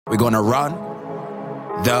We're gonna run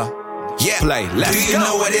the play. Do you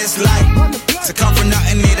know what it's like to come from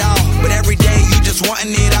nothing at all, but every day you just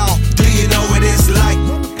wanting it all? Do you know what it's like?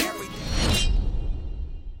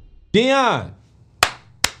 Deion.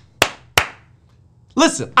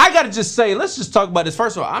 Listen, I gotta just say, let's just talk about this.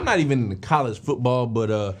 First of all, I'm not even into college football,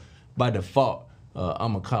 but by default,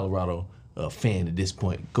 I'm a Colorado fan at this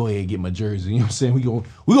point. Go ahead and get my jersey. You know what I'm saying?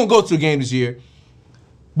 We're gonna go to a game this year.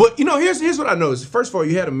 But here's what I noticed. First of all,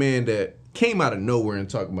 you had a man that came out of nowhere and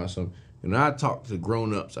talking about something. And I talk to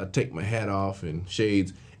grown-ups. I take my hat off and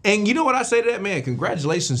shades. And you know what I say to that man?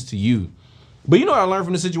 Congratulations to you. But you know what I learned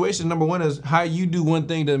from the situation? Number one is how you do one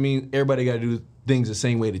thing doesn't mean everybody got to do things the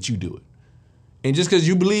same way that you do it. And just because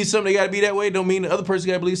you believe something got to be that way don't mean the other person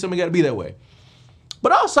got to believe something got to be that way.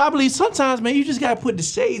 But also, I believe sometimes, man, you just got to put the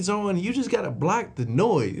shades on and you just got to block the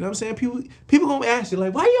noise. You know what I'm saying? People going to ask you,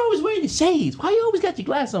 like, why you always wearing your shades? Why you always got your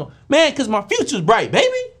glass on? Man, because my future's bright,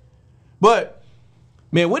 baby. But,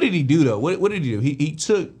 man, what did he do, though? What did he do? He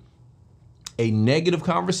took a negative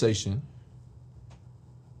conversation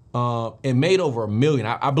and made over $1 million.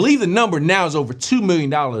 I believe the number now is over $2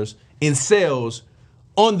 million in sales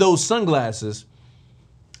on those sunglasses.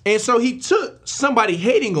 And so he took somebody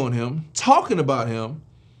hating on him, talking about him,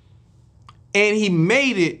 and he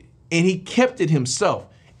made it and he kept it himself.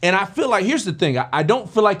 And I feel like, here's the thing, I don't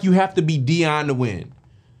feel like you have to be Deion to win.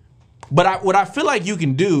 But what I feel like you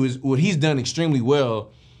can do is what he's done extremely well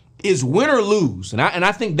is win or lose. And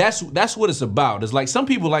I think that's what it's about. It's like some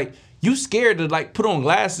people like you scared to like put on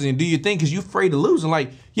glasses and do your thing because you're afraid to lose. And like,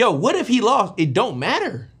 yo, what if he lost? It don't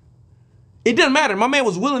matter. It doesn't matter. My man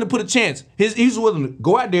was willing to put a chance. He was willing to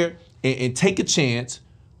go out there and take a chance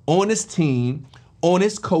on his team, on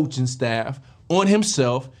his coaching staff, on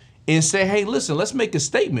himself, and say, hey, listen, let's make a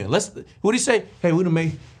statement. What did he say? Hey,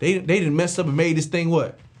 they didn't mess up and made this thing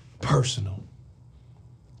what? Personal.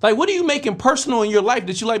 Like, what are you making personal in your life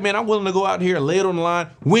that you like, man, I'm willing to go out here and lay it on the line,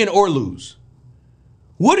 win or lose?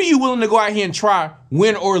 What are you willing to go out here and try,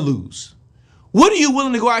 win or lose? What are you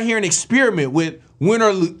willing to go out here and experiment with, win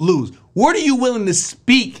or lose? What are you willing to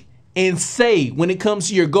speak and say when it comes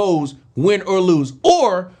to your goals, win or lose?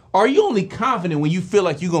 Or are you only confident when you feel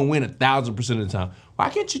like you're going to win 1,000% of the time? Why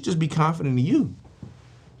can't you just be confident in you?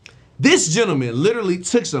 This gentleman literally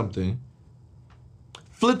took something,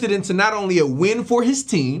 flipped it into not only a win for his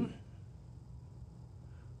team,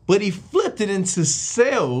 but he flipped it into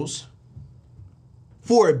sales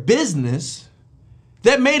for a business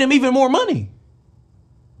that made him even more money.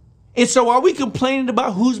 And so are we complaining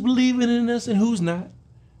about who's believing in us and who's not?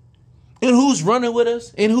 And who's running with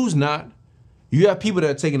us and who's not? You have people that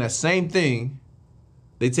are taking that same thing.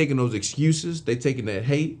 They taking those excuses. They taking that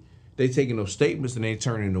hate. They taking those statements and they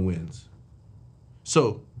turning into wins.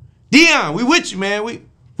 So, Deion, we with you, man.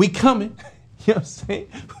 We coming. You know what I'm saying?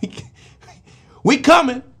 We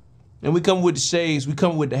coming. And we coming with the shades. We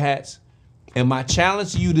coming with the hats. And my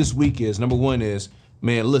challenge to you this week is, number one is,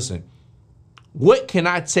 man, listen. What can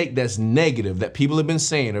I take that's negative that people have been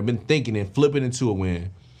saying or been thinking and flip it into a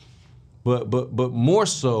win? But more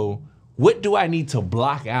so, what do I need to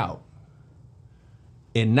block out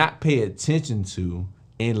and not pay attention to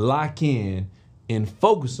and lock in and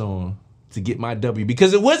focus on to get my W?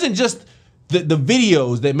 Because it wasn't just the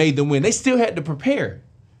videos that made them win. They still had to prepare. You know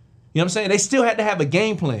what I'm saying? They still had to have a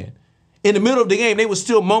game plan. In the middle of the game, there was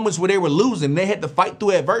still moments where they were losing. They had to fight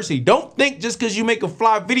through adversity. Don't think just because you make a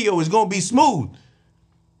fly video it's going to be smooth.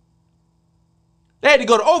 They had to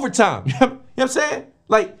go to overtime. You know what I'm saying?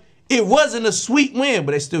 Like, it wasn't a sweet win,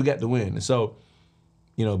 but they still got the win. And so,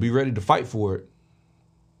 be ready to fight for it.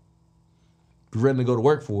 Be ready to go to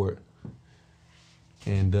work for it.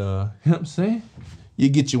 And, you know what I'm saying? You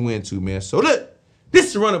get your win too, man. So, look, this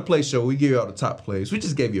is the Run and Play show. We give you all the top plays. We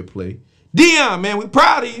just gave you a play. Deion, man, we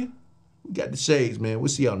proud of you. We got the shades, man. We'll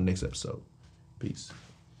see y'all in the next episode. Peace.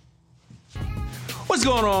 What's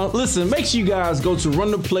going on? Listen, make sure you guys go to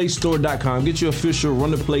runtheplaystore.com. Get your official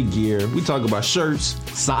Run the Play gear. We talk about shirts,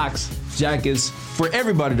 socks, jackets for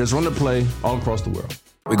everybody that's Run the Play all across the world.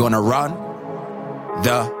 We're going to run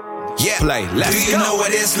the play. Let's go. Do you know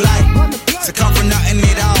what it's like to come from nothing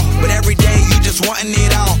at all, but every day you just wanting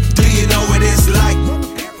it all? Do you know what it's like?